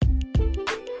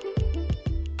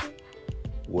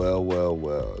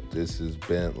Well. This is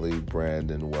Bentley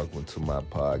Brandon. Welcome to my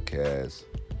podcast.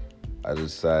 I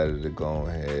decided to go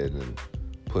ahead and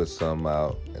put something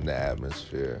out in the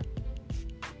atmosphere.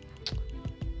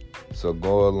 So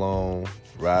go alone,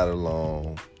 ride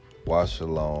alone, watch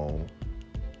alone.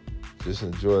 Just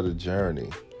enjoy the journey.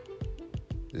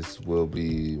 This will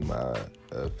be my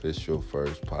official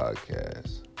first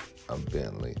podcast. I'm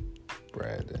Bentley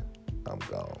Brandon. I'm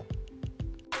gone.